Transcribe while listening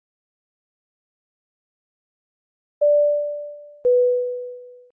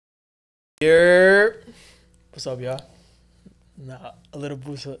Here. What's up, y'all? Nah, a little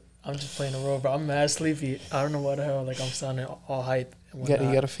boost. I'm just playing a role, bro. I'm mad sleepy. I don't know what the hell. Like, I'm sounding all hype. And You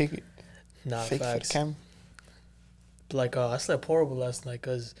gotta fake it. Nah, Fake facts. for the cam. Like, I slept horrible last night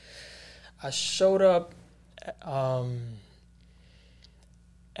because I showed up at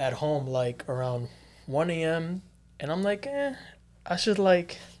home, like, around 1 a.m. And I'm like, I should,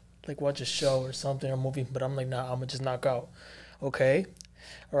 like watch a show or something or movie. But I'm like, nah, I'm going to just knock out. Okay.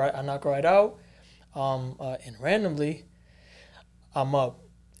 All right, I knock right out. And randomly, I'm up.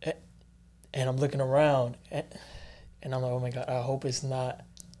 And I'm looking around. And I'm like, oh, my God, I hope it's not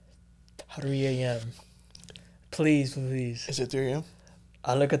 3 a.m. Please, please. Is it 3 a.m.?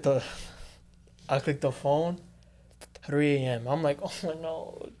 I click the phone, 3 a.m. I'm like, oh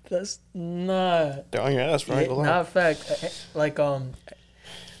no, that's not. They're on your ass, right? Yeah, not fact.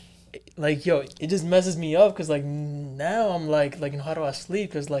 Like, yo, it just messes me up because, like, now I'm like, how do I sleep?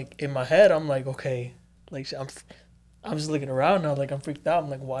 Because, like, in my head, I'm like, okay, like, I'm just looking around now, like, I'm freaked out. I'm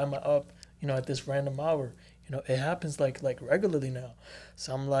like, why am I up, at this random hour? It happens, like regularly now.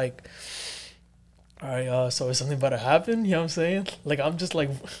 So I'm like, all right, so is something about to happen? You know what I'm saying? Like, I'm just, like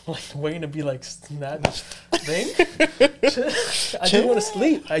waiting to be, like, snatched thing. I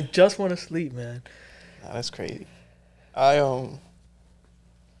just want to sleep. Man. Nah, that's crazy. I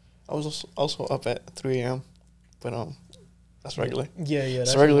was also up at 3 a.m., but that's regular. Yeah,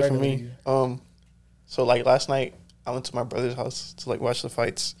 that's regular for me. So, like, last night, I went to my brother's house to, like, watch the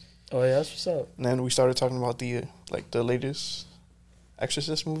fights. Oh, yeah, that's what's up. And then we started talking about the latest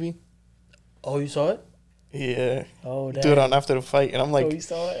Exorcist movie. Oh, you saw it? Yeah. Oh, damn. Do it on after the fight. And I'm like, you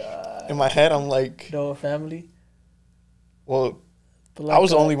saw it? In my head, I'm like. No, family? Well, like, I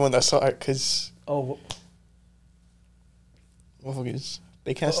was the only one that saw it because. Oh. Motherfuckers,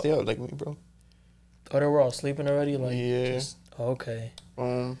 they can't stay up like me, bro. Oh, they were all sleeping already? Like, yeah. Okay.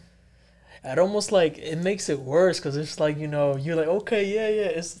 It almost, like, it makes it worse because it's like, you're like, okay, yeah.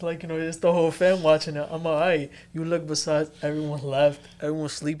 It's like, it's the whole fam watching it. I'm all right. You look besides, everyone left,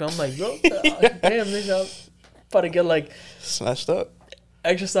 everyone's sleeping. I'm like, yo, damn, nigga, I'm about to get, like, snatched up.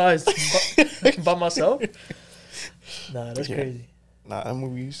 Exercise by myself? Nah, that's crazy. Nah, that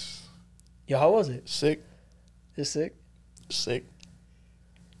movie's. Yo, how was it? Sick. It's sick? Sick.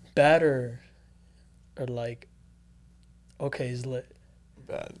 Bad or like, okay, it's lit.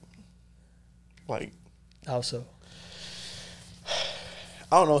 Bad. Like, how so?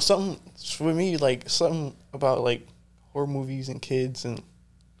 I don't know, something for me, like, something about, like, horror movies and kids and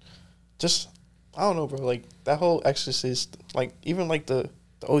just, I don't know, bro, like, that whole Exorcist, like, even, like, the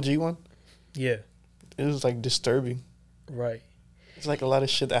OG one. Yeah. It was, like, disturbing. Right. It's, like, a lot of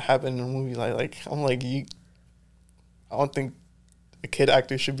shit that happened in the movie, like, I'm like, I don't think a kid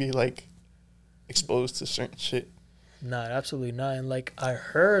actor should be, like, exposed to certain shit. Nah, absolutely not. And, like, I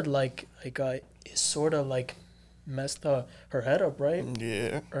heard, like, it sort of, like, messed her head up, right?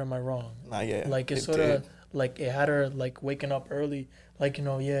 Yeah. Or am I wrong? Nah, yeah. Like, it sort of, like, it had her, like, waking up early, like,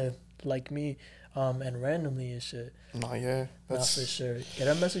 like me, and randomly and shit. Nah, yeah. That's for sure. Yeah,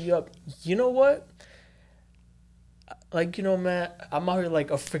 that messes you up. You know what? Like, man, I'm out here, like,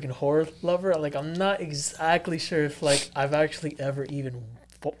 a freaking horror lover. Like, I'm not exactly sure if, like, I've actually ever even,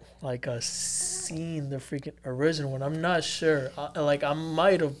 like, seen the freaking original one. I'm not sure. I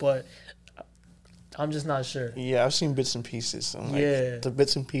might have, but I'm just not sure. Yeah, I've seen bits and pieces. I'm like, the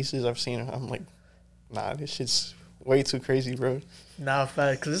bits and pieces I've seen, I'm like, nah, this shit's way too crazy, bro. Nah,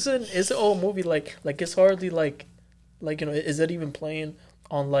 fact, because it's an old movie. Like it's hardly, like, is it even playing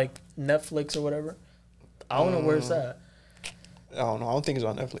on, like, Netflix or whatever? I don't know where it's at. I don't know. I don't think it's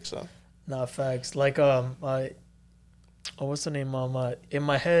on Netflix, though. Nah, facts. Like, what's the name? In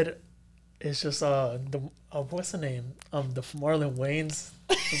my head, it's just what's the name? The Marlon Wayans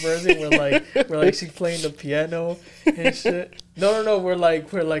version where like she's playing the piano and shit. No. We're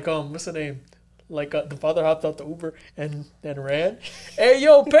like what's the name? Like, the father hopped out the Uber and ran. Hey,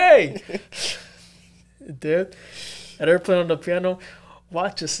 yo, pay, dude. And they're playing on the piano.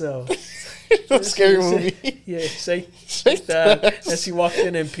 Watch yourself. That's a scary movie. Yeah, say that. And she walked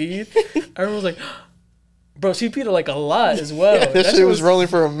in and peed. Everyone was like, bro, she peed like a lot as well. Yeah, that shit was rolling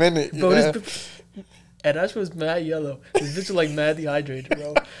for a minute. Bro, and that shit was mad yellow. This bitch was, like, mad dehydrated,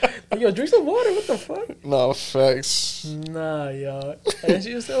 bro. Like, yo, drink some water. What the fuck? No, facts. Nah, yo. And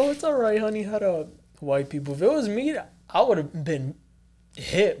she just said, oh, it's all right, honey. Had white people. If it was me, I would have been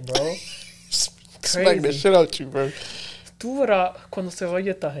hit, bro. Smack the shit out you, bro. Tú verás cuando se vaya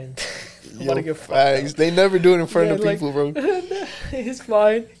esta gente. Yo, facts. They never do it in front of people, bro. It's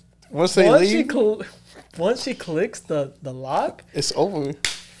fine. Once they leave, once she clicks the lock, it's over.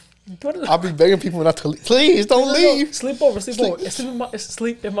 I'll be begging people not to leave. Please don't leave. Sleep over.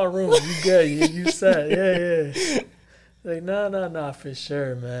 Sleep in my room. You good? You set? Yeah. Like nah, for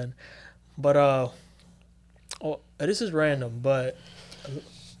sure, man. But this is random, but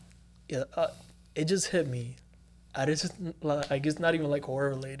yeah, it just hit me. It's just like it's not even like horror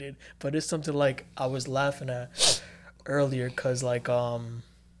related, but it's something like I was laughing at earlier, cause like on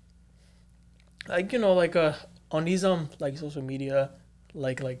these like social media,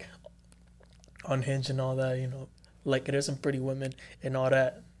 like Unhinged and all that, like there's some pretty women and all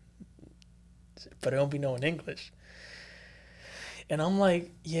that, but they don't be knowing English. And I'm like,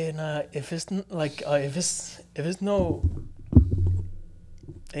 yeah, nah. If it's like if it's no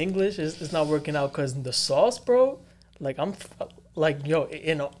English, it's not working out, cause the sauce, bro. Like I'm like, yo,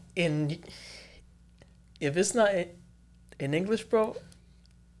 in if it's not in English, bro,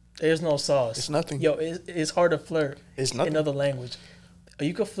 there's no sauce. It's nothing. Yo, it's hard to flirt. It's nothing. In other language.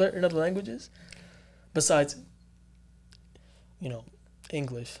 You can flirt in other languages, besides,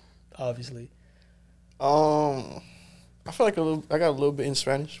 English, obviously. I feel like I got a little bit in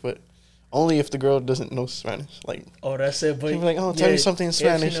Spanish, but only if the girl doesn't know Spanish. Like, oh, that's it. But she'll be like, oh, tell me something in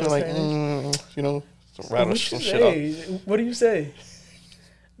Spanish. And I'm like, some rattle some shit up. What do you say?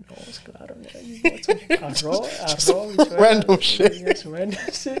 No, es claro, random shit. Random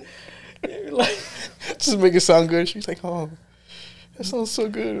shit. Like, just make it sound good. She's like, oh, that sounds so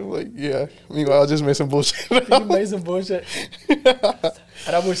good. I'm like, yeah. Meanwhile, I just made some bullshit. You made some bullshit.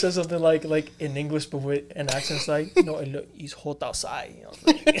 And I would say something like in English, but with an accent like, look, he's hot outside.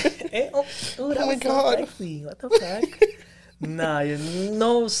 Oh my God. Sexy. What the fuck? Nah,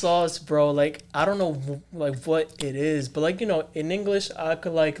 no sauce, bro. Like, I don't know like what it is, but like, in English I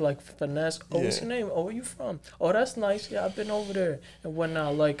could like finesse. Oh, what's your name? Oh, where you from? Oh, that's nice. Yeah, I've been over there. And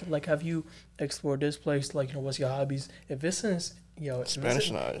whatnot. Like have you explored this place? Like, what's your hobbies? If it's in Spanish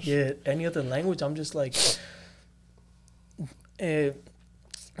knowledge. Yeah, any other language, I'm just like, no,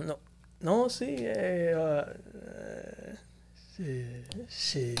 sí, no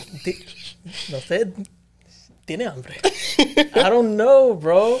sé. Tiene hambre. I don't know,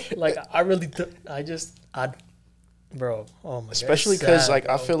 bro. Like, I really bro. Oh my God. Especially because, like,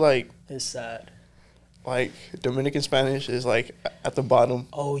 bro. I feel like it's sad. Like, Dominican Spanish is like at the bottom.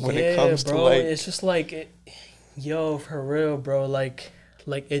 Oh when yeah, it comes bro. To, like, it's just like, yo, for real, bro. Like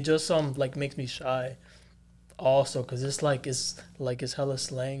it just like makes me shy. Also, cause it's hella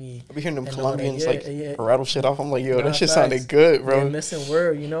slangy. I be hearing them Colombians rattle shit off. I'm like, yo, that shit sounded good, bro. Yeah, missing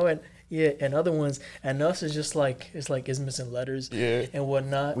word, and. Yeah, and other ones, and us is just like it's missing letters, and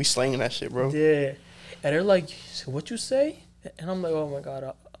whatnot. We slanging that shit, bro. Yeah, and they're like, so "What you say?" And I'm like, "Oh my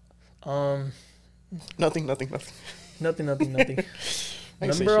God, nothing."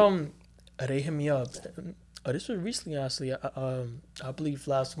 Remember, they hit me up. This was recently, actually. I believe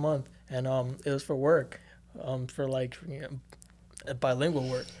last month, and it was for work, for like bilingual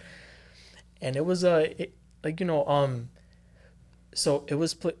work, and it was So it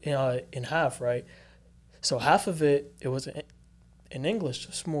was split in half, right? So half of it was in English,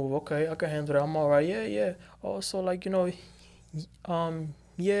 smooth. Okay, I can handle it. I'm all right. Yeah. Also, like,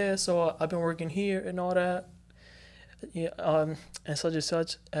 yeah. So I've been working here and all that. Yeah. And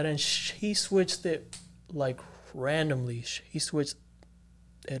such. And then he switched it like randomly. He switched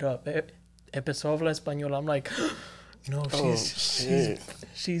it up. Empezó a hablar español. I'm like, no,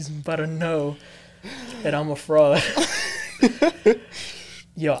 she's about to know, and I'm a fraud.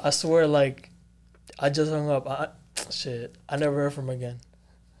 Yo, I swear, like, I just hung up. I never heard from him again.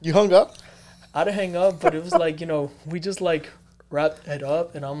 You hung up? I didn't hang up, but it was like, we just like wrapped it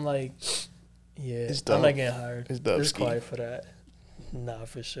up, and I'm like, yeah, I'm not getting hired. It's quiet for that. Nah,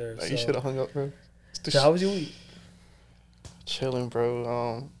 for sure. You should have hung up, bro. So how was your week? Chilling,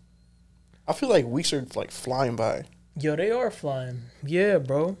 bro. I feel like weeks are like flying by. Yo, they are flying. Yeah,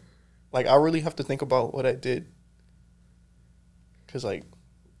 bro. Like, I really have to think about what I did. Because, like,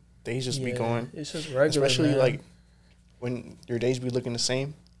 days just be going. It's just regular, especially, man. like, when your days be looking the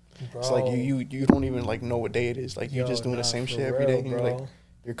same. Bro. It's like you don't even, like, know what day it is. Like, you're just doing the same shit every day. And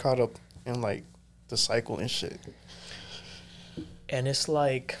you're caught up in, like, the cycle and shit. And it's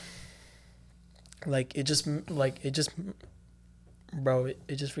like it just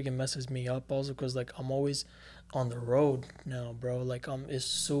freaking messes me up also, because, like, I'm always on the road now, bro. Like, it's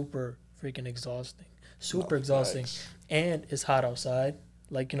super freaking exhausting. Super exhausting. Facts. And it's hot outside.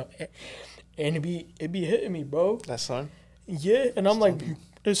 Like, and it be hitting me, bro. That sun? Yeah, and I'm like,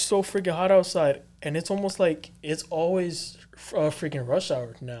 it's so freaking hot outside. And it's almost like it's always freaking rush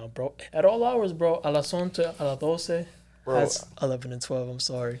hour now, bro. At all hours, bro. A las 11, a las 12. Bro. That's 11 and 12, I'm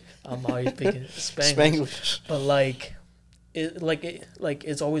sorry. I'm always speaking Spanglish. But, like,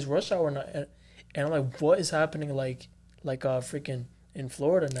 it's always rush hour now, and I'm like, what is happening freaking in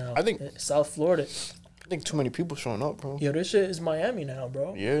Florida now? I think South Florida. I think too many people showing up, bro. Yo, this shit is Miami now,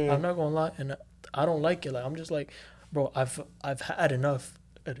 bro. Yeah. I'm not gonna lie, and I don't like it. Like I'm just like, bro, I've had enough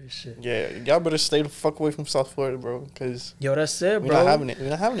of this shit. Yeah, y'all better stay the fuck away from South Florida, bro. Cause Yo, that's it, bro. we're not having it. We're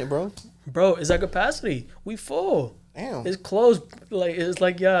not having it, bro. Bro, it's at capacity. We full. Damn. It's closed. Like it's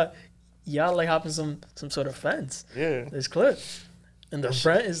like y'all like hopping some sort of fence. Yeah. It's clipped, and the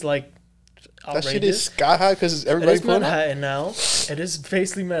rent is like outrageous. That shit is sky high because It everybody is Manhattan now. It is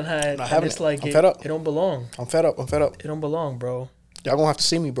basically Manhattan. Not And having it's it. like I'm fed up. it don't belong. I'm fed up. It don't belong, bro. Y'all gonna have to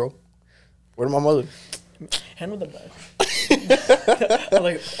see me, bro. Where my mother? Handle the bag.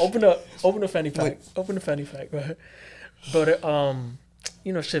 Like open the fanny pack. Wait. Open the fanny pack. But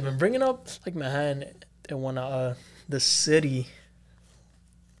you know, shit. Been bringing up like Manhattan and when the city.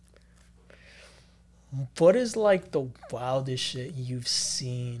 What is like the wildest shit you've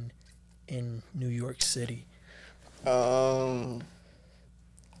seen in New York City?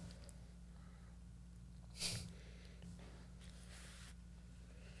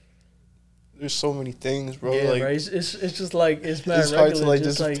 There's so many things, bro. Yeah, like, right. It's just like it's mad it's hard to regular, like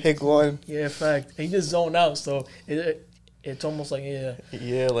just pick one. Yeah, fact. And you just zone out, so it's almost like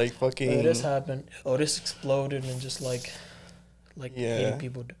Yeah, like fucking. oh, this happened. Oh, this exploded, and just like Yeah. 80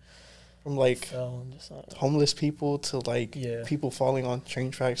 people From like fell and just homeless people to like Yeah. people falling on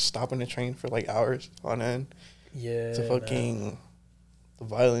train tracks, stopping the train for like hours on end. yeah, To man. fucking the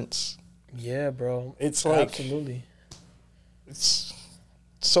violence. Yeah, bro. It's like Absolutely. it's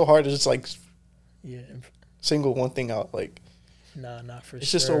so hard to just like Yeah. single one thing out. Like Not for it's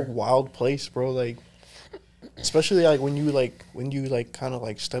sure. just a wild place, bro. Like especially like when you kind of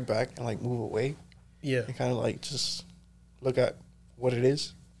like step back and like move away Yeah. and kind of like just look at what it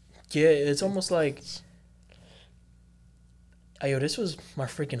is. Yeah, it's almost like, yo, this was my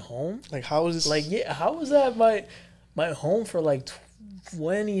freaking home. Like how is this? Like, yeah, how was that my home for like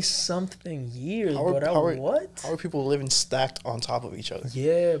 20 something years? How are- What? how are people living stacked on top of each other?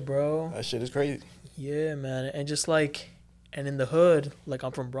 Yeah, bro. That shit is crazy. Yeah, man. And just like, and in the hood, like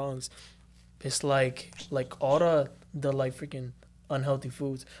I'm from Bronx, it's like all the like freaking unhealthy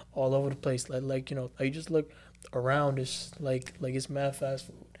foods all over the place. Like you know, you just look around, it's like it's mad fast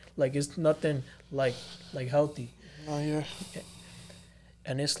food. Like it's nothing like healthy. Oh yeah.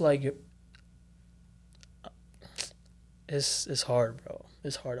 And it's like it's hard, bro.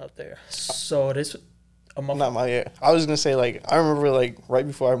 It's hard out there. So this Not my yeah. I was gonna say like I remember like right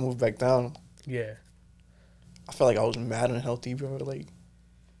before I moved back down, yeah. I felt like I was mad unhealthy, bro. Like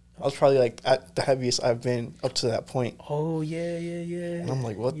I was probably like at the heaviest I've been up to that point. Oh yeah. And I'm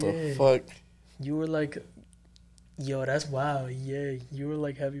like, what Yeah. the fuck? You were like, yo, that's wow. Yeah, you were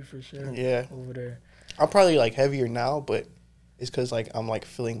like heavy for sure. Yeah. Over there. I'm probably like heavier now, but it's because like I'm like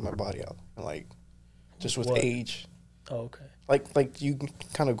filling my body out and like just with What? age. Oh, okay. Like you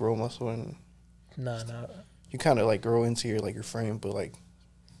kind of grow muscle and Nah. you kind of like grow into your frame, but like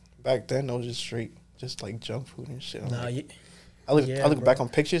back then I was just straight just like junk food and shit. I'm Nah, like, I look yeah, bro. back on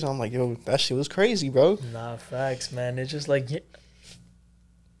pictures and I'm like, yo, that shit was crazy, bro. Nah, facts, man. It's just like,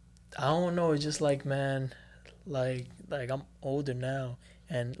 I don't know. It's just like, man, like I'm older now,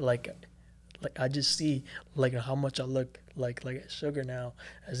 and like I just see like how much I look like sugar now,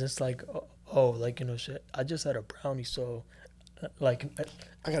 as it's like, like you know, shit. I just had a brownie, so like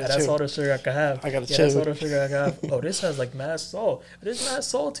I gotta that's chill. all the sugar I can have. I gotta That's chill. all the sugar I can have. Oh, this has like mad salt. This mad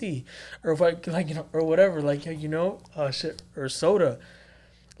salty, or if I like you know, or whatever, like you know, shit, or soda,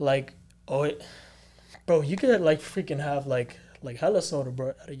 like bro, you could like freaking have like hella soda, bro,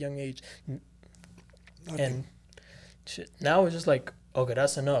 at a young age, and shit. Now it's just like, okay,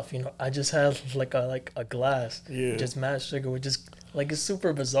 that's enough. You know, I just had like a glass, Yeah. just mad sugar, which is like it's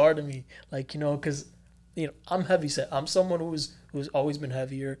super bizarre to me, like you know, cause you know I'm heavy set. I'm someone who's always been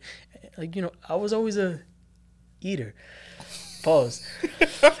heavier, like you know I was always a eater. Pause.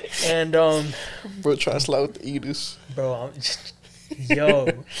 And Bro, trying to slide with the eaters. bro,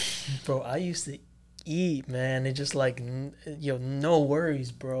 yo, bro, I used to eat, man. It just like, yo, no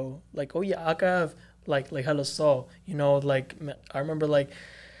worries, bro. Like, oh yeah, I could have like hella salt, you know. Like, I remember like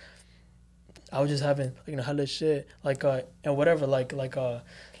I was just having like you know hella shit, like and whatever, like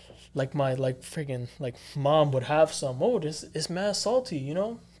my like freaking like mom would have some. Oh, this is mad salty, you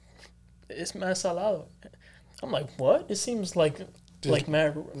know. It's mad salado. I'm like, what? It seems like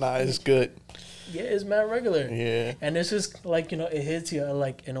mad. Nah, it's good. Yeah, it's mad regular. Yeah. And it's just like, you know, it hits you at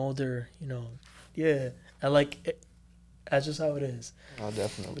like an older, you know, yeah. And like, that's just how it is. Oh,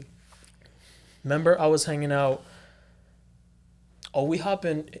 definitely. Remember, I was hanging out. Oh, we hop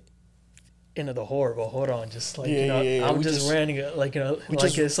in. into the horror, but hold on, just like Yeah. I'm We just ranting like we like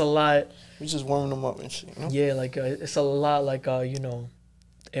just it's a lot. we just warming them up and shit. You know? Yeah, like it's a lot like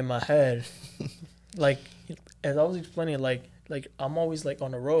in my head. Like as I was explaining, like I'm always like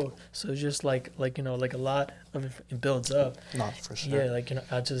on the road, so it's just like like a lot of it builds up. Nah, for sure. Yeah, like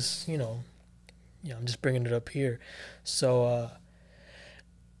I just I'm just bringing it up here. So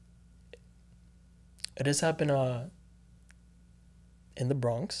it has happened in the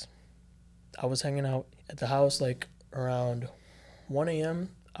Bronx. I was hanging out at the house like around 1 a.m.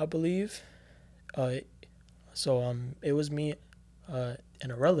 I believe. So it was me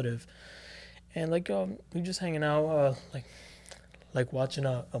and a relative, and like we just hanging out like watching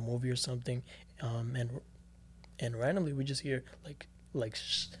a movie or something, and randomly we just hear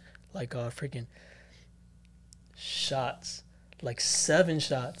freaking shots, like 7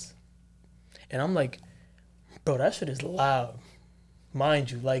 shots, and I'm like, bro, that shit is loud,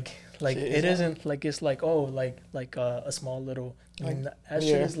 mind you, like it isn't like it's like a small little, that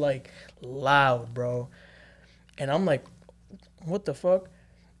shit is like loud, bro, and I'm like, what the fuck,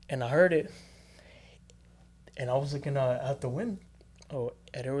 and I heard it, and I was looking out the window,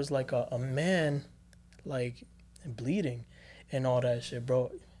 and there was like a man like bleeding and all that shit,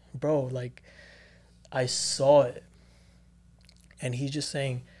 bro, like I saw it, and he's just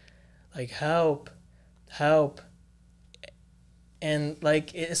saying like help, and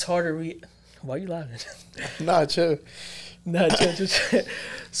like it's hard to read. Why are you laughing? Nah, chill. Nah, chill.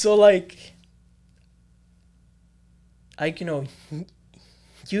 So like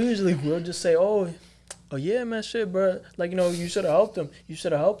usually we'll just say, oh yeah, man, shit, bro, like you should have helped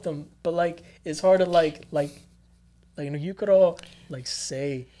him, but like it's hard to like you could all like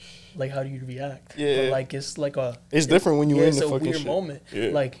say like how do you react, but like it's like it's different when you're in the it's a fucking weird shit. moment,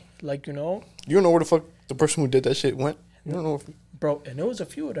 like you don't know where the fuck the person who did that shit went. You don't know if bro, and there was a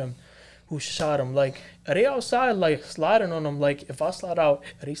few of them who shot him, like are they outside like sliding on them, like if I slide out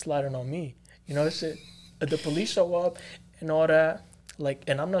are they sliding on me, shit. The police show up and all that, like,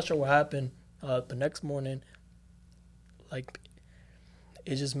 and I'm not sure what happened the next morning, like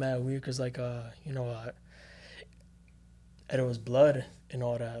it's just mad weird because like and there was blood and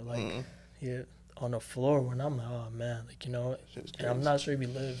all that, like yeah, on the floor, when I'm like, oh man, like and I'm not sure if he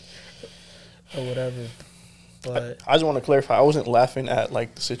lived or whatever, but I just want to clarify, I wasn't laughing at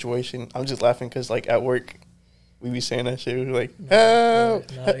like the situation. I'm just laughing because like at work we be saying that shit. We be like,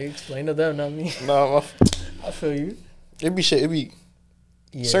 help. Nah, explain to them, not me. No, I feel you. It be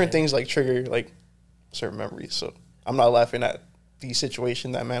certain things like trigger like certain memories. So I'm not laughing at the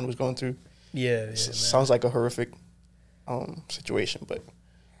situation that man was going through. Yeah, sounds like a horrific situation, but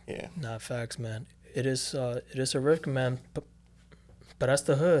yeah. Nah, facts, man. It is horrific, man. But that's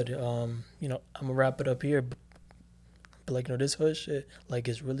the hood. I'm gonna wrap it up here. But like this hood shit, like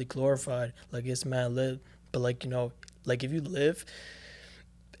it's really glorified. Like it's mad lit. But like like if you live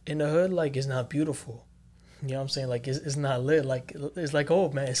in the hood, like it's not beautiful. You know what I'm saying? Like it's not lit. Like it's like,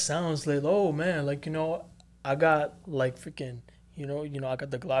 oh man, it sounds lit. Oh man, like I got like freaking I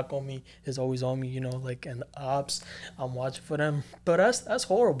got the Glock on me. It's always on me. Like, and the ops, I'm watching for them. But that's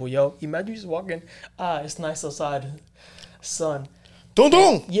horrible, yo. Imagine you just walking. It's nice outside, sun.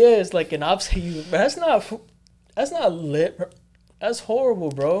 Don't. Yeah, it's like an ops hit you. But that's not lit. That's horrible,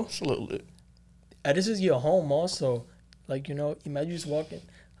 bro. It's a little lit. And this is your home also. Like, imagine you just walking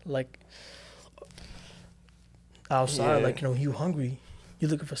like outside, like, you hungry. You're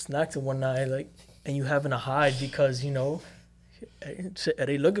looking for snacks and whatnot, like, and you having to hide because, are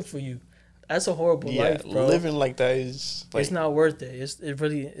they looking for you? That's a horrible life, bro. Living like that is like, it's not worth it.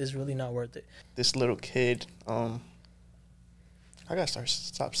 It's really not worth it. This little kid, I gotta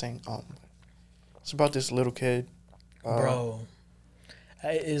stop saying it's about this little kid, bro.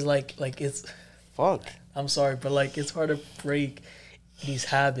 It's like it's fuck. I'm sorry, but like it's hard to break these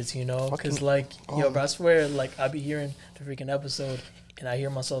habits, because like bro, I swear, like I be hearing the freaking episode and I hear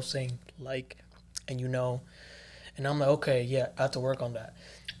myself saying like, and and I'm like, okay, yeah, I have to work on that.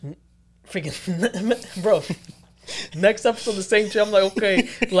 Freaking bro. Next episode, the same shit. I'm like, okay,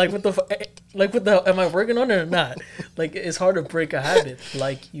 like what the am I working on it or not? Like it's hard to break a habit,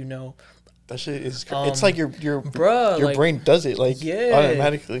 like that shit is. It's like your like, brain does it like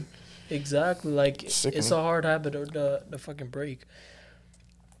automatically. Exactly, like it's a hard habit to fucking break.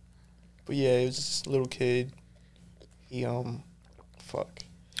 But yeah, it was this little kid. He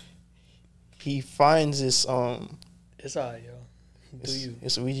he finds this It's alright, yo.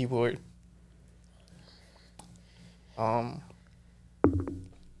 It's a Ouija board.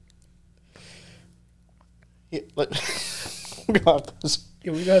 Yeah, like we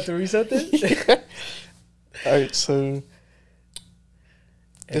got to reset this. All right, so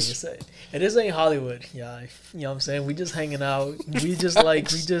Hey, this ain't Hollywood, yeah. You know what I'm saying? We just hanging out. We just like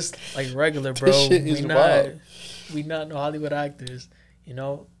regular, bro. This shit is wild. We not no Hollywood actors, you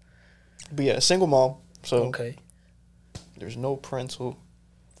know. But yeah, single mom. So Okay. there's no parental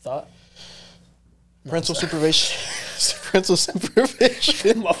No, supervision. Parental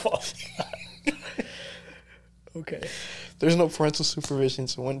supervision. My fault. Okay. There's no parental supervision.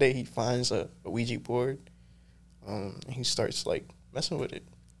 So one day he finds a Ouija board. And he starts like messing with it.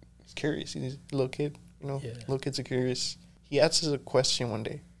 He's curious. He's a little kid, you know. Yeah. Little kids are curious. He asks a question one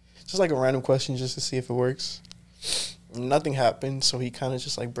day, just like a random question, just to see if it works. Nothing happened, so he kind of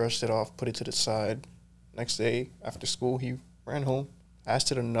just like brushed it off, put it to the side. Next day after school, he ran home,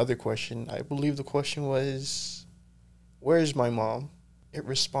 asked it another question. I believe the question was, "Where's my mom?" It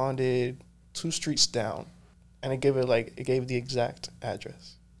responded, 2 streets down, and it gave the exact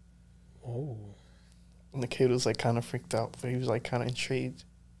address. Oh. And the kid was like kind of freaked out, but he was like kind of intrigued.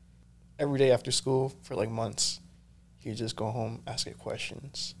 Every day after school for like months, he'd just go home, ask it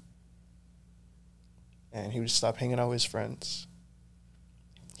questions. And he would stop hanging out with his friends.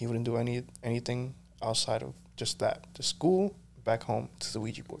 He wouldn't do anything outside of just that. To school, back home, to the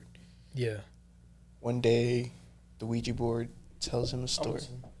Ouija board. Yeah. One day, the Ouija board tells him a story.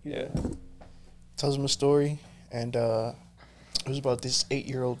 Yeah. Tells him a story, and it was about this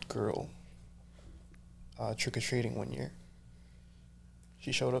 8-year-old girl trick-or-treating one year.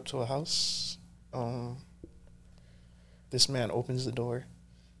 She showed up to a house. This man opens the door.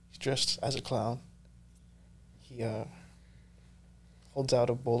 He's dressed as a clown. He holds out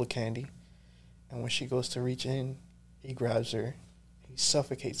a bowl of candy, and when she goes to reach in, he grabs her. He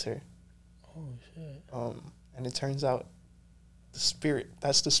suffocates her. Oh, shit. And it turns out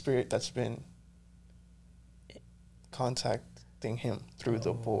that's the spirit that's been contacting him through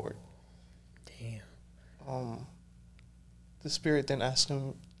the board. Damn. The spirit then asks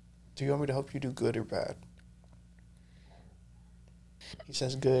him, "Do you want me to help you do good or bad?" He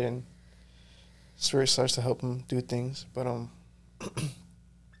says good, and spirit starts to help him do things. But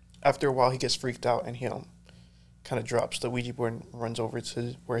after a while, he gets freaked out, and he kind of drops the Ouija board and runs over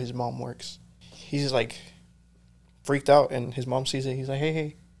to where his mom works. He's like freaked out, and his mom sees it. He's like,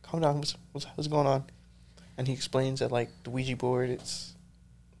 hey, calm down. What's going on? And he explains that like the Ouija board,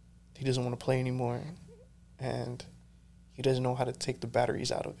 he doesn't want to play anymore, and he doesn't know how to take the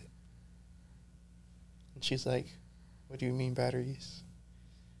batteries out of it. And she's like, "What do you mean batteries?"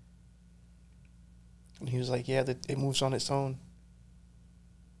 And he was like, "Yeah, it moves on its own."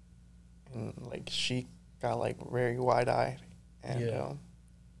 And like she got like very wide-eyed, and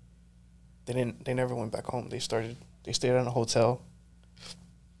they never went back home. They stayed in a hotel,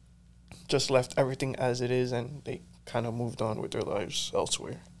 just left everything as it is, and they kind of moved on with their lives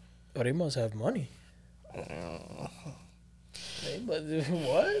elsewhere. Oh, they must have money. But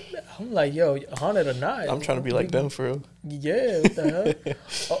what? I'm like, yo, haunted or not? I'm trying to be like them for real. Yeah, what the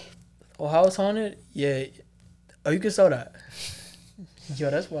hell? Oh, house haunted? Yeah. Oh, you can sell that. Yo,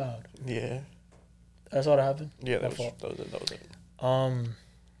 that's wild. Yeah. That's all that happened? Yeah, that was it. No,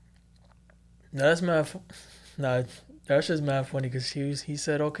 that's mad. That's just mad funny because he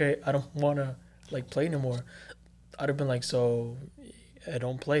said, okay, I don't want to like play anymore. I'd have been like, so I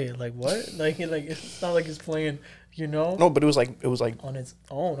don't play it. Like what? Like it's not like it's playing, you know? No, but it was like on its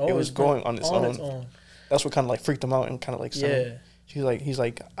own. Oh, it was going on its own. That's what kind of like freaked him out and kind of like he's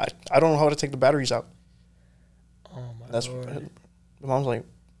like I don't know how to take the batteries out. Oh my Lord. The mom's like,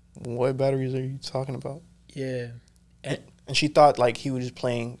 what batteries are you talking about? Yeah. And she thought like he was just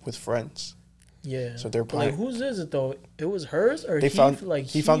playing with friends. Yeah. So they're playing. Like whose is it though? It was hers or he found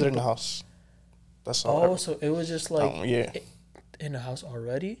it in the house. house. That's all. Oh, so it was just like in the house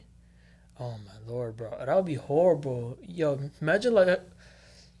already? Oh my Lord, bro. That would be horrible. Yo, imagine like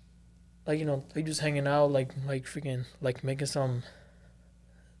you know, like just hanging out like freaking like making some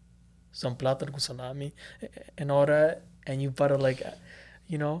plátano con salami and all that, and you better like,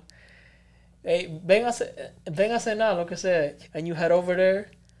 you know, hey, ven a cenar, lo que sea, and you head over there,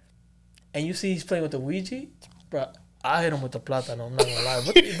 and you see he's playing with the Ouija, bro. I hit him with the plátano. I'm not gonna lie,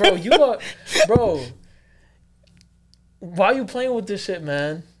 bro. Why are you playing with this shit,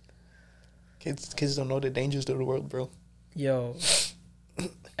 man? Kids don't know the dangers of the world, bro. Yo,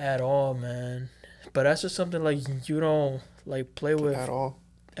 at all, man. But that's just something like you don't like play with at all.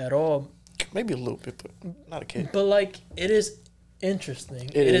 At all. Maybe a little bit, but not a kid. But like it is interesting.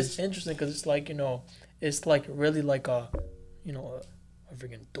 It is interesting because it's like, you know, it's like really like a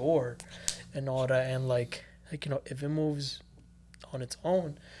freaking door and all that, and like you know, if it moves on its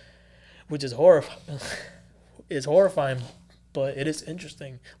own, which is horrifying, but it is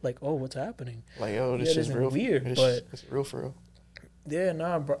interesting. Like, oh, what's happening? Like, oh, this is real. Weird, but it's real for real. Yeah,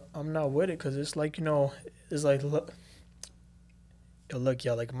 nah, bro, I'm not with it because it's like, it's like, look, yo, look,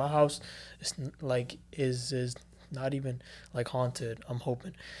 yeah, like my house is not even like haunted. I'm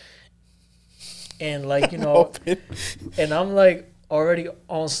hoping, and like Open. and I'm like already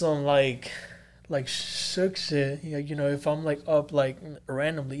on some like shook shit. Yeah, if I'm like up like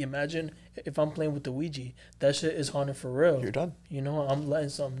randomly, imagine if I'm playing with the Ouija, that shit is haunted for real. You're done. I'm letting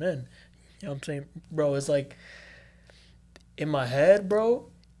something in. You know what I'm saying, bro? It's like in my head, bro.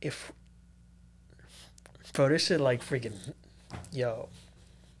 If bro, this shit like freaking yo,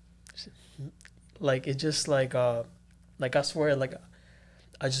 like it just like I swear, like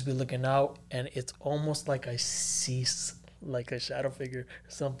I just be looking out and it's almost like I see like a shadow figure or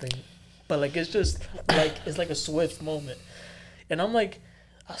something, but like it's just like it's like a swift moment, and I'm like,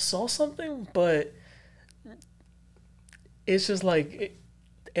 I saw something, but it's just like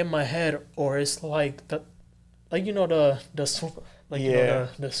in my head, or it's like the like the swoop, like Yeah.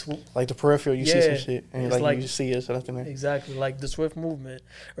 the swoop. Like the peripheral, you see some shit, and It's like you see it's nothing there. exactly like the swift movement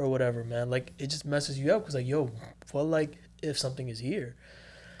or whatever, man. Like it just messes you up because like yo, what like if something is here?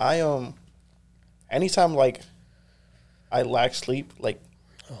 I anytime like I lack sleep, like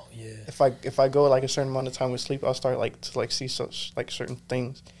Oh yeah, if I go like a certain amount of time with sleep, I'll start like to like see such like certain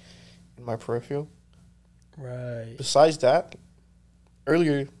things in my peripheral. right. Besides that,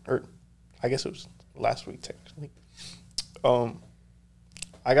 earlier or I guess it was last week technically.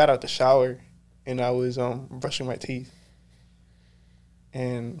 I got out the shower and I was brushing my teeth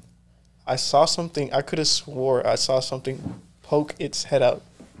and I saw something. I could have swore I saw something poke its head out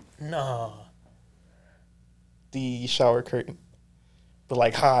Nah, the shower curtain, but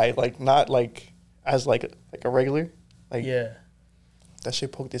like high, like not like as like a regular, like yeah. that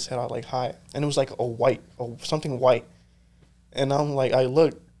shit poked its head out like high, and it was like something white, and I'm like I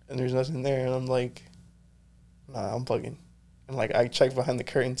looked and there's nothing there, and I'm like, nah, I'm bugging, and like I checked behind the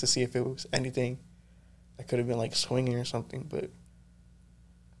curtain to see if it was anything that could have been like swinging or something, but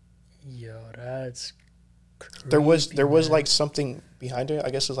Yo, that's there was creepy, man. like something behind it. I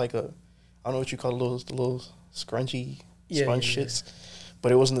guess it's like I don't know what you call those the little scrunchy Yeah, sponge yeah, shits,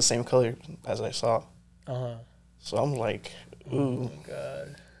 but it wasn't the same color as I saw. Uh-huh. So I'm like, Oh ooh, my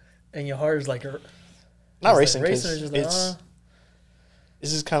god. And your heart is like not it's racing like because racing, it's just like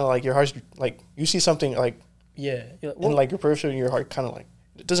it's just kind of like your heart's like you see something like yeah. You're like, in whoa. like your peripheral, your heart kind of like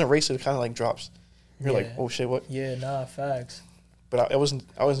it doesn't race, it kind of like drops. You're like, Yeah. oh shit, what? Yeah, nah, facts. But I wasn't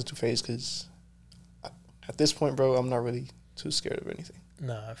too phased because at this point, bro, I'm not really too scared of anything.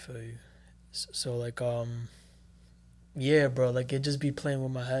 Nah, I feel you. So like yeah, bro, like it just be playing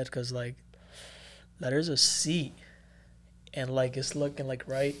with my head because like there's a seat and like it's looking like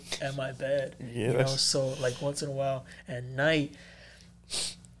right at my bed. Yeah, So like once in a while at night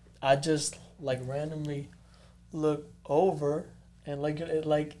I just like randomly look over and like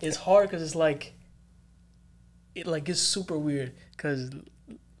it's hard because it's like it's super weird because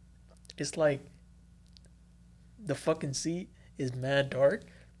it's like the fucking seat is mad dark,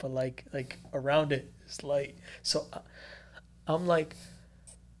 but like around it is light. So I'm like,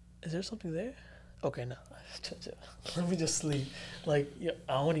 is there something there? Okay, no. Let me just sleep. Like, yeah,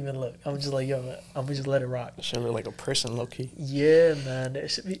 I won't even look. I'm just like, yo, I'm gonna just let it rock. it should look like a person, low key. Yeah, man.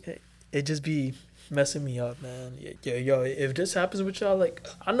 It just be messing me up, man. Yeah, yo, if this happens with y'all, like,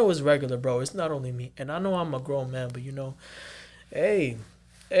 I know it's regular, bro. It's not only me. And I know I'm a grown man, but hey,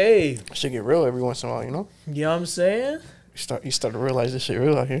 It should get real every once in a while, you know. you know what I'm saying? You start to realize this shit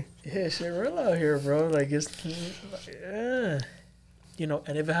real out here. Yeah, shit real out here, bro. Like, it's, yeah.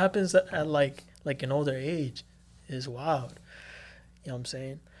 And if it happens at like an older age, it's wild. You know what I'm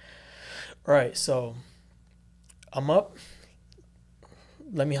saying? All right, so I'm up.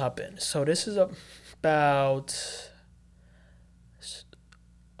 Let me hop in. So this is about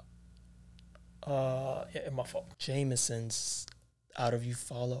yeah, my fault. Jamison's out of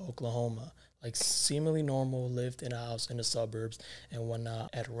Eufaula, Oklahoma. Like seemingly normal, lived in a house in the suburbs and whatnot.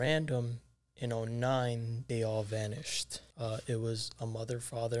 At random in '09, they all vanished. It was a mother,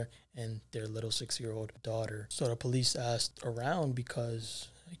 father, and their little 6-year-old daughter. So the police asked around because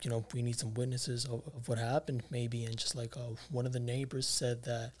we need some witnesses of what happened, maybe. And just like one of the neighbors said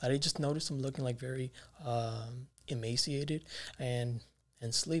that they just noticed him looking like very emaciated and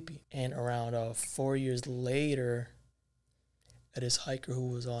sleepy. And around 4 years later, this hiker who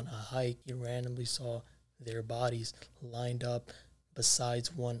was on a hike, he randomly saw their bodies lined up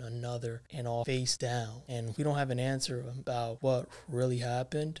besides one another and all face down. And we don't have an answer about what really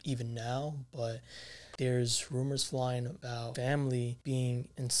happened even now, but there's rumors flying about family being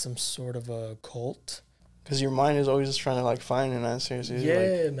in some sort of a cult. Because your mind is always just trying to like find an answer. So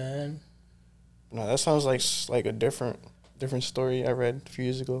Yeah, like, man. no, that sounds like a different different story I read a few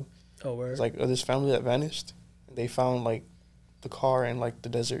years ago. Oh, where? It's like this family that vanished. They found like the car in like the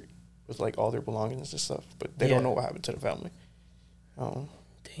desert with like all their belongings and stuff, but they don't know what happened to the family. Damn.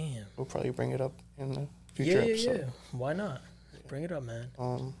 We'll probably bring it up in the future episode. Yeah. Why not? Bring it up, man.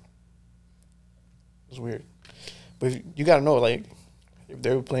 It was weird, but you gotta know, like, if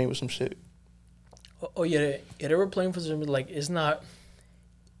they were playing with some shit. Oh yeah, they were playing for some, like, it's not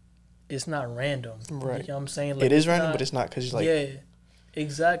random. Right. You know what I'm saying? Like, it is random, but it's not, because like, yeah,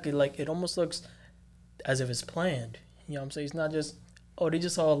 exactly. Like, it almost looks as if it's planned. You know what I'm saying? It's not just, oh, they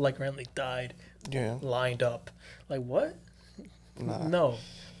just all like randomly died, lined up. Like, what? Nah. No.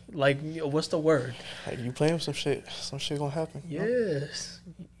 Like, what's the word? Like, you playing with some shit gonna happen. Yes.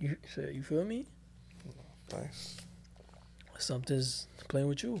 You feel me? Nice. Something's playing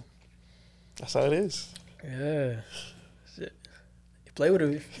with you. That's how it is. Yeah. Shit. Play with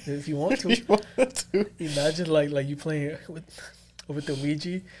it if you want to. If you want to. Imagine like you playing with the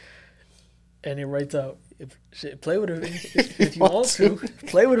Ouija, and it writes out, play with it if you want to.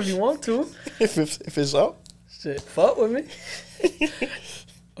 Play with it if you want to. If it's up. Shit, fuck with me.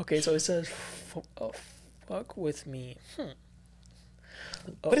 Okay, so it says, fuck with me.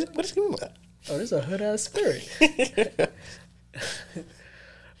 What is going on with that? Oh, this is a hood ass spirit.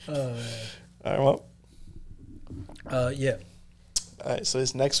 All right, well. Yeah. All right, so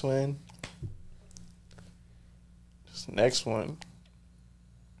this next one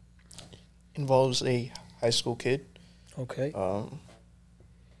involves a high school kid. Okay.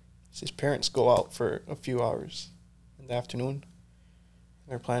 His parents go out for a few hours in the afternoon.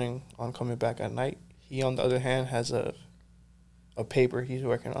 They're planning on coming back at night. He, on the other hand, has a paper he's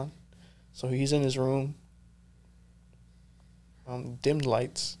working on. So he's in his room, dimmed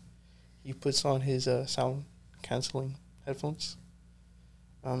lights. He puts on his sound canceling headphones.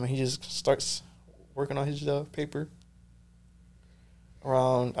 And he just starts working on his paper.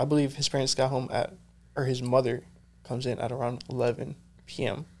 Around, I believe his parents got home his mother comes in at around 11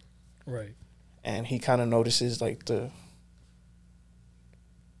 p.m. Right. And he kind of notices like the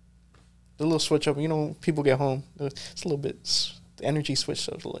little switch up. You know, people get home, it's a little bit, the energy switched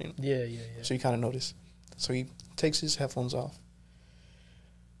up a little. Yeah. So he kind of noticed. So he takes his headphones off.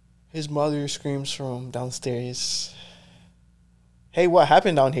 His mother screams from downstairs, "Hey, what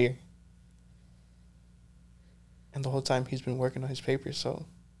happened down here?" And the whole time he's been working on his paper, so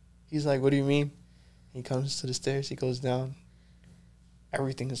he's like, "What do you mean?" He comes to the stairs, he goes down.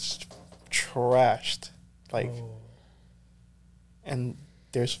 Everything is trashed. Like, and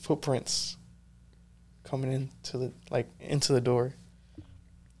there's footprints coming into the door.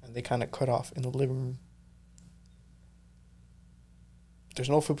 And they kind of cut off in the living room. There's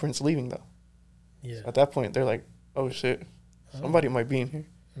no footprints leaving, though. Yeah. So at that point, they're like, "Oh, shit. Somebody might be in here."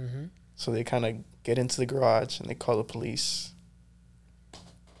 Mm-hmm. So they kind of get into the garage and they call the police.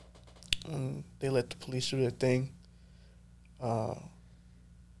 And they let the police do their thing.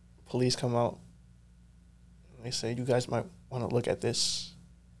 Police come out. And they say, "You guys might want to look at this."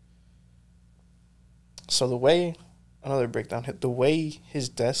 So another breakdown, the way his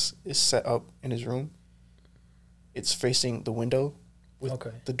desk is set up in his room, it's facing the window with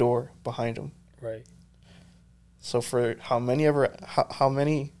the door behind him. Right. So for whatever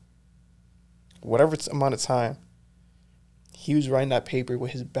amount of time, he was writing that paper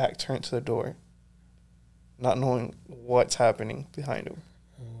with his back turned to the door, not knowing what's happening behind him.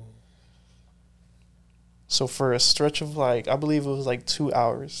 So for a stretch of I believe it was 2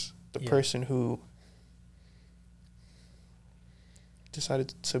 hours, the person who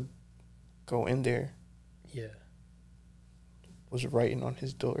decided to go in there was writing on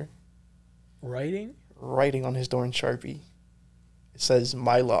his door. Writing on his door in Sharpie. It says,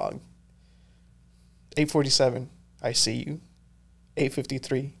 "My log. 8:47, I see you.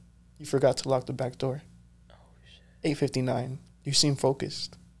 8:53, you forgot to lock the back door. Oh, shit. 8:59, you seem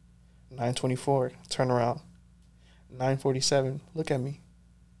focused. 9:24, turn around. 9:47, look at me.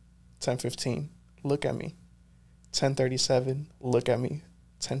 10:15, look at me. 10:37, look at me.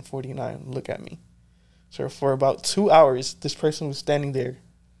 10:49, look at me." So for about 2 hours, this person was standing there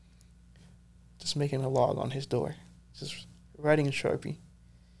just making a log on his door. Just writing in Sharpie.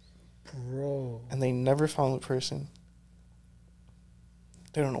 Bro. And they never found the person.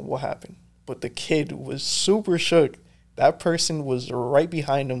 They don't know what happened. But the kid was super shook. That person was right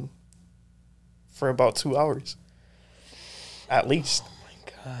behind him for about 2 hours. At least. Oh my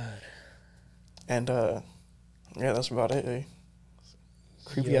God. And that's about it.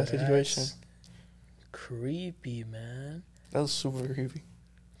 Creepy ass situation. Creepy, man. That was super creepy.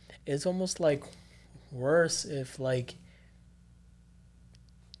 It's almost worse if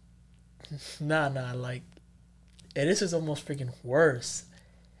And this is almost freaking worse.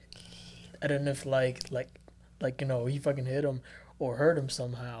 I don't know if you know, he fucking hit him or hurt him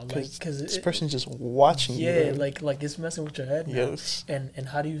somehow. Like, cause this person's just watching you. Yeah, Right? like it's messing with your head now. Yes. And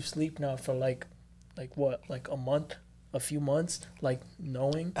how do you sleep now for like what, like a month, a few months, like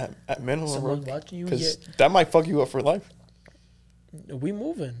knowing at minimum, someone's watching you? Because that might fuck you up for life. We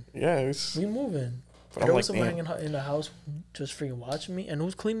moving. Yeah, we moving. But there was someone hanging in the house just freaking watching me, and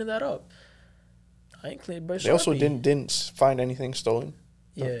who's cleaning that up? I ain't cleaning, but they also didn't find anything stolen.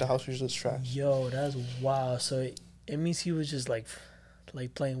 Yeah, the house was just trash. Yo, that's wild. So it means he was just like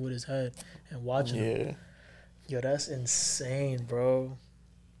playing with his head and watching. Yeah. Him. Yo, that's insane, bro.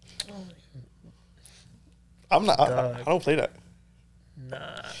 I'm not. I don't play that.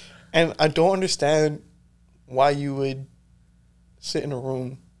 Nah. And I don't understand why you would sit in a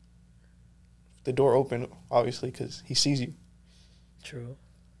room, the door open, obviously, because he sees you. True.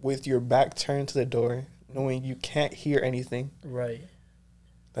 With your back turned to the door, knowing you can't hear anything. Right.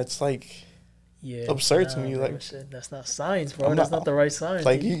 That's like, absurd to me. Bro, like, shit, that's not science, bro. That's not the right science.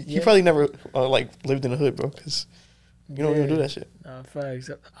 Like, he probably never lived in the hood, bro, because you don't even do that shit. Nah, facts.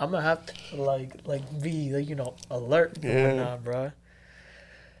 I'm gonna have to be you know, alert. Yeah. Bro.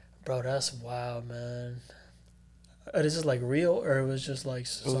 Bro, that's wild, man. This is like real, or it was just like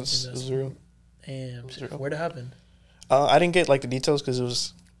something it was real. Damn, where'd it happen? I didn't get like the details because it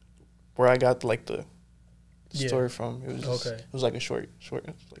was where I got like the story from. It was okay. It was like a short.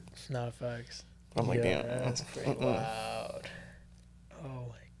 Like, not facts. I'm like, damn, that's pretty wild.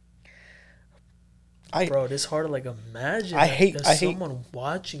 Oh my. Bro, this hard to like imagine. I hate someone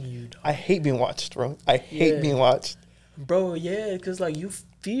watching you. Dog. I hate being watched, bro. I hate being watched. Bro, yeah, because like you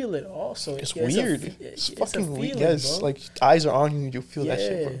feel it also. It's weird. It's fucking weird. Yes, bro. Like eyes are on you and you feel that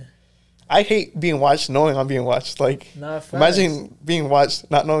shit, bro. I hate being watched knowing I'm being watched. Like, imagine being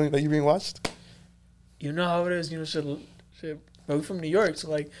watched not knowing that you're being watched. You know how it is, you know, shit, bro, we from New York, so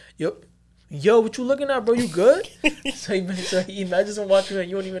like, yo, what you looking at, bro? You good? so he imagines him watching you and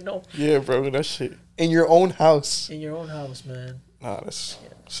you don't even know. Yeah, bro, that shit. In your own house. In your own house, man. Nah, that's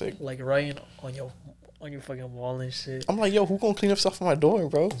sick. Like writing on your fucking wall and shit. I'm like, yo, who gonna clean up stuff on my door,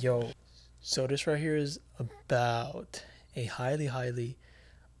 bro? Yo. So this right here is about a highly, highly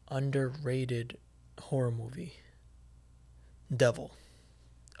underrated horror movie, Devil.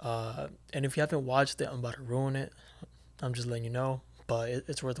 And if you haven't watched it, I'm about to ruin it. I'm just letting you know, but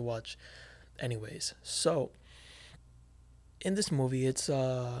it's worth a watch. Anyways, so in this movie, it's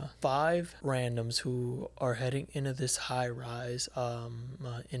 5 randoms who are heading into this high rise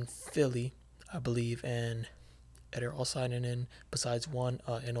in Philly, I believe, and they're all signing in besides one,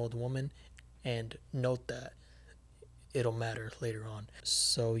 an old woman. And note that it'll matter later on.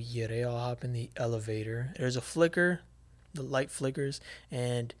 So yeah, they all hop in the elevator. There's a flicker, the light flickers,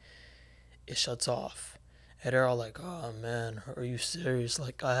 and it shuts off. And they're all like, oh man, are you serious?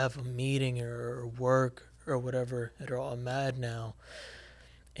 Like, I have a meeting or work or whatever. And they're all mad now.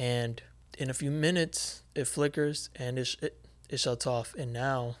 And in a few minutes, it flickers and it shuts off. And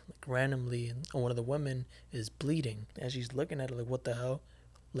now, like, randomly, one of the women is bleeding. And she's looking at it like, what the hell?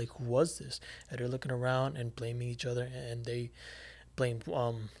 Like, who was this? And they're looking around and blaming each other, and they blame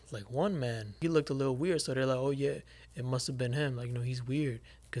like one man. He looked a little weird, so they're like, oh yeah, it must have been him. Like, you know, he's weird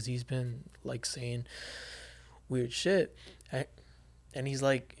because he's been like saying weird shit. And he's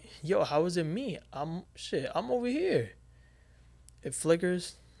like, yo, how is it me? I'm over here. It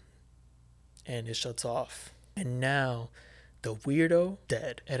flickers and it shuts off. And now the weirdo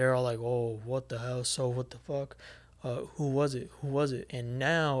dead. And they're all like, oh, what the hell? So what the fuck? Who was it? And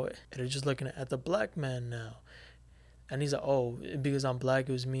now they're just looking at the black man now. And he's like, oh, because I'm black,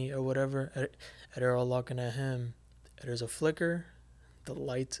 it was me or whatever. And they're all looking at him. And there's a flicker. The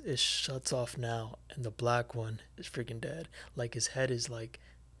light shuts off now. And the black one is freaking dead. Like, his head is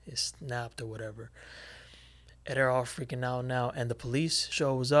snapped or whatever. And they're all freaking out now. And the police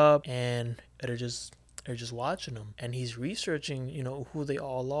shows up and they're just watching him. And he's researching, you know, who they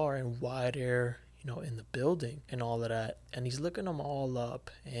all are and why they're, you know, in the building and all of that. And he's looking them all up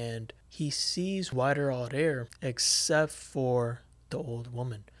and he sees why they're all there except for the old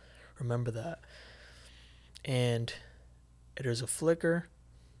woman. Remember that. And there's a flicker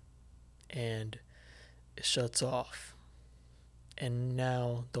and it shuts off. And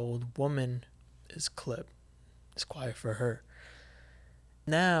now the old woman is clipped. It's quiet for her.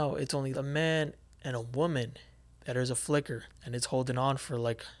 Now it's only a man and a woman that there's a flicker and it's holding on for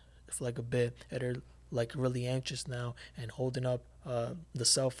like a bit, and they're like really anxious now and holding up the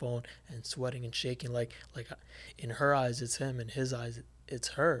cell phone and sweating and shaking like in her eyes it's him, in his eyes it's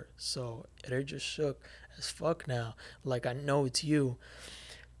her. So they're just shook as fuck now. Like, I know it's you.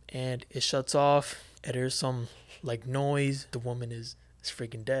 And it shuts off and there's some like noise. The woman is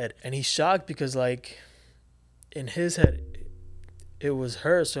freaking dead, and he's shocked because like in his head it was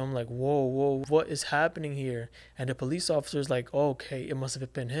her. So I'm like, whoa, what is happening here? And the police officer's like, oh, okay, it must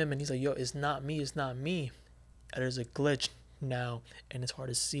have been him. And he's like, yo, it's not me. And there's a glitch now, and it's hard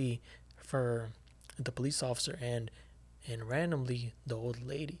to see for the police officer. And randomly, the old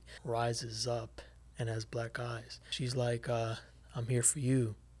lady rises up and has black eyes. She's like, I'm here for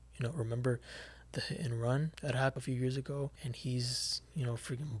you. You know, remember the hit and run that happened a few years ago? And he's, you know,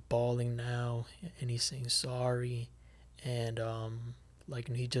 freaking bawling now, and he's saying sorry. And like,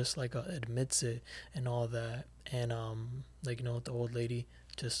 and he just like admits it and all that. And like, you know, the old lady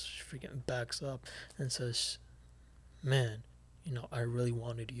just freaking backs up and says, man, you know, I really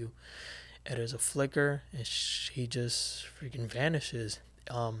wanted you. And there's a flicker, and he just freaking vanishes.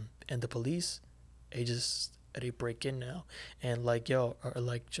 And the police, they break in now, and like, yo,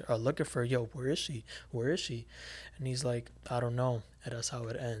 are looking for, yo, where is she? And he's like, I don't know. And that's how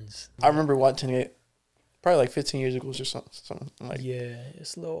it ends. I remember watching it probably like 15 years ago or something. Like, yeah,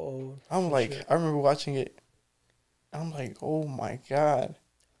 it's a little old. I'm like, sure. I remember watching it. I'm like, oh my God.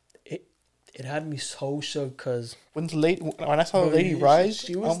 It had me so shook because when I saw the lady rise,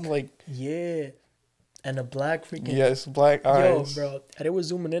 I'm like, yeah, and the black freaking, yes, black eyes, yo, bro, and it was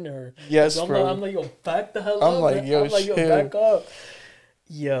zooming in her. Yes, so bro. I'm like, yo, back the hell up. I'm like, yo, back up.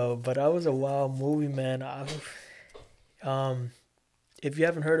 Yo, but that was a wild movie, man. If you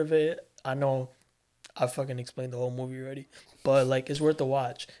haven't heard of it, I know I fucking explained the whole movie already, but like, it's worth the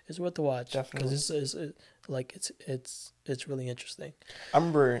watch. Definitely, because it's really interesting. I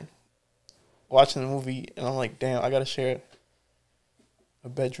remember watching the movie, and I'm like, damn, I gotta share a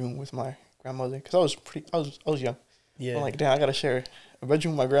bedroom with my grandmother, because I was young. Yeah. I'm like, damn, I gotta share a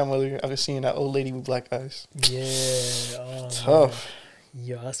bedroom with my grandmother. I was seeing that old lady with black eyes. Yeah. Oh, tough. Man.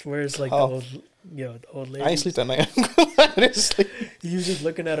 Yo, I swear it's like the old lady. I ain't sleep that night. I didn't sleep. You was just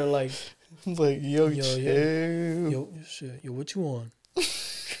looking at her like, I'm like, yo, shit, what you on?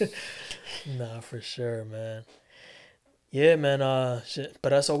 Nah, for sure, man. Yeah, man. Shit.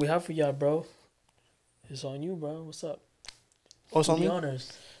 But that's all we have for y'all, bro. It's on you, bro. What's up? Oh, it's on me? Do the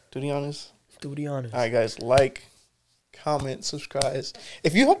honors. Do the honors. Do the honors. All right, guys. Like, comment, subscribe.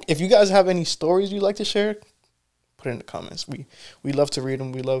 If you guys have any stories you'd like to share, put it in the comments. We love to read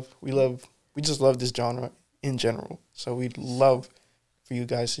them. We just love this genre in general. So we'd love for you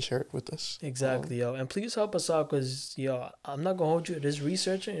guys to share it with us. Exactly, yo. And please help us out, because, yo, I'm not going to hold you. This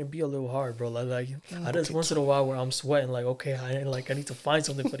researching, it'd be a little hard, bro. Like I just once in a while where I'm sweating, like, okay, I need to find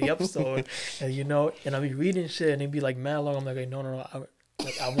something for the episode. And, you know, and I'll be reading shit, and it'd be, like, mad long. I'm like, no. I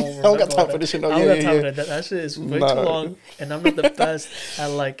won't remember. I don't got time for this shit. No, I don't got time for that. That shit is way too long, and I'm not the best at,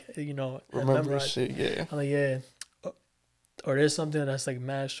 like, you know, remember shit, yeah. I'm like, yeah. Or there's something that's, like,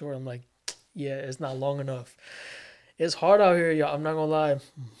 mad short. I'm like, yeah, it's not long enough. It's hard out here, y'all. I'm not gonna lie,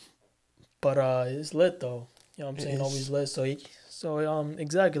 but it's lit though. You know what I'm saying? Always lit. So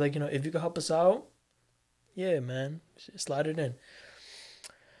exactly, like, you know, if you can help us out, yeah, man, slide it in.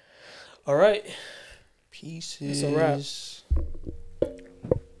 All right, pieces. It's a wrap.